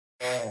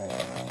I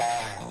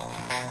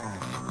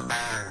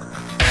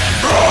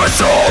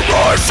sold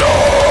my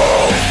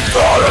soul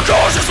for the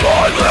cautious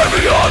mind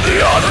living on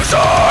the other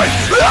side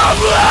of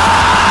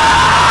life.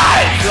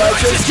 I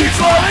just keep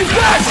falling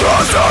back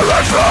faster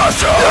and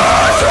faster.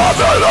 Yes, I'm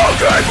no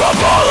longer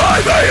capable of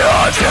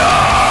being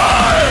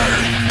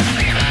tired.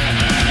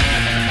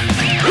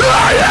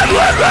 I am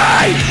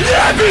living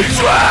and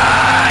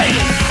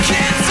betrayed.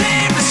 Can't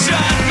seem to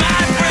shut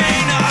my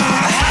brain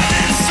off.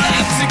 Haven't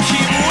slept to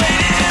keep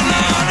waiting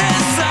on a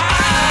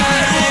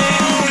sign.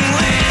 Won't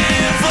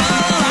live a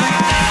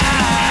lie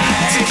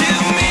to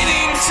give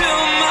meaning to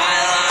my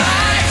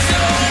life.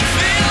 Don't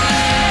feel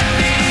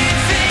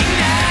anything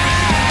now.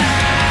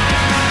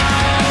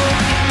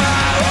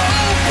 My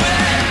hope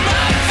and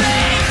my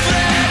faith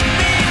let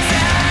me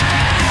down.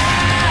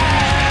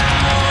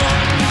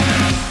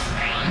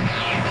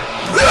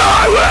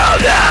 I will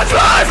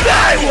never be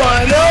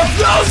one of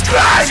those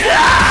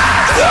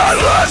creatures that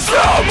lives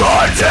from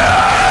my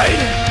day.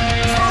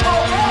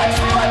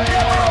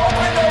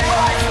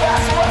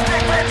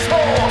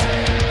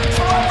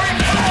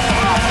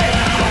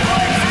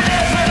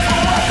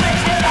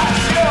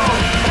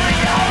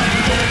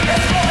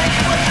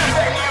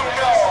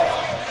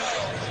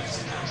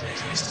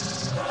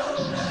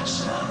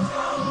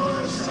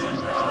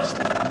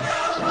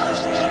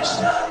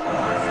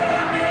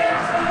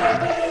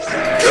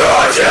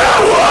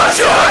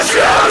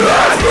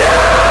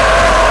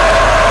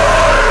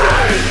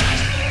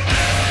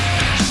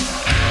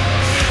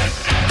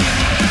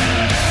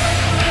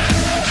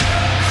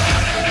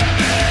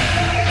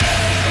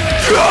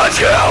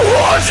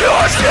 You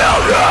want to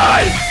kill me?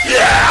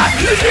 Yeah,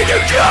 you think you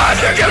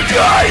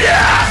could,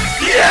 yeah.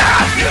 Yeah,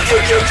 you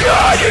think you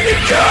could, yeah.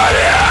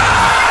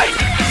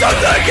 Don't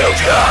think you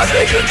could,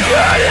 think you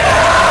could,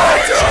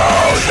 yeah.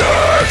 Don't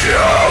think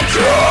you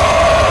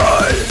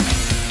could.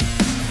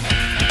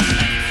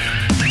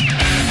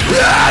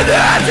 And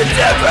that's the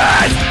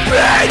difference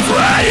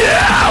between you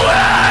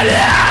and I.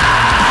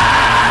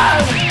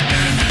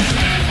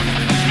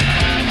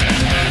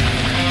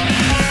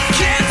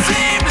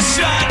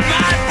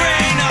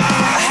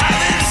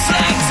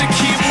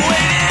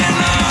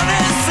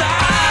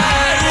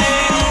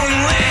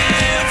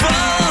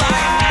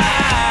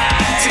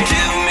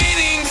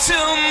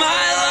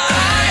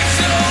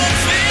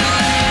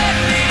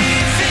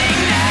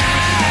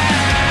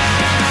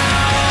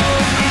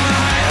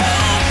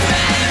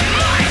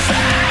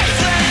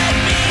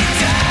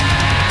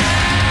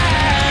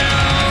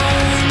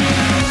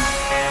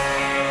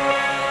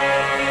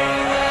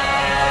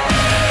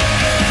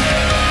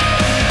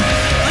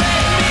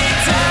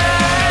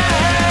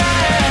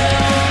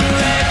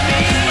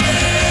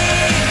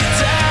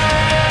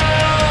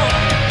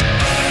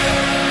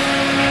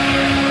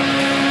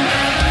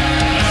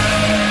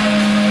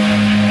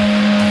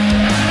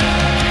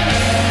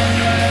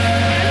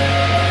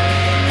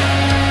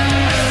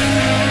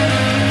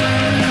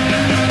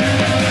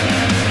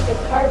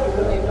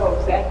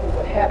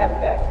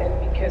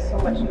 So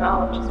much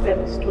knowledge has been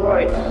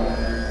destroyed.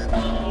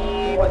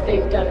 What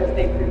they've done is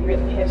they've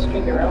rewritten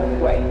history their own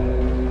way,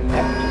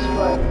 after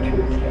destroying the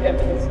truth, the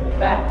evidence, and the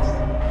facts.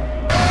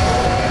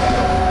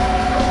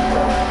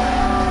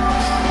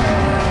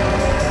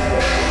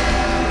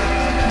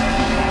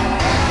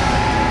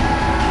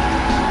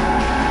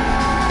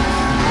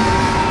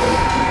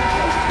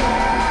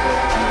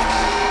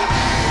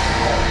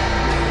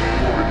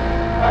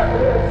 Our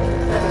Earth has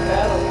been a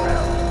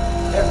battleground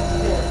ever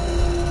since.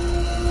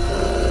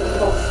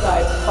 Both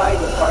sides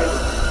fighting hard.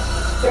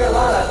 There are a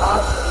lot of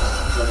options.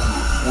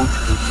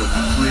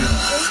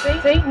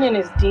 Satan and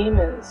his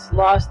demons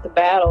lost the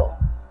battle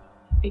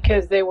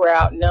because they were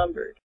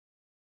outnumbered.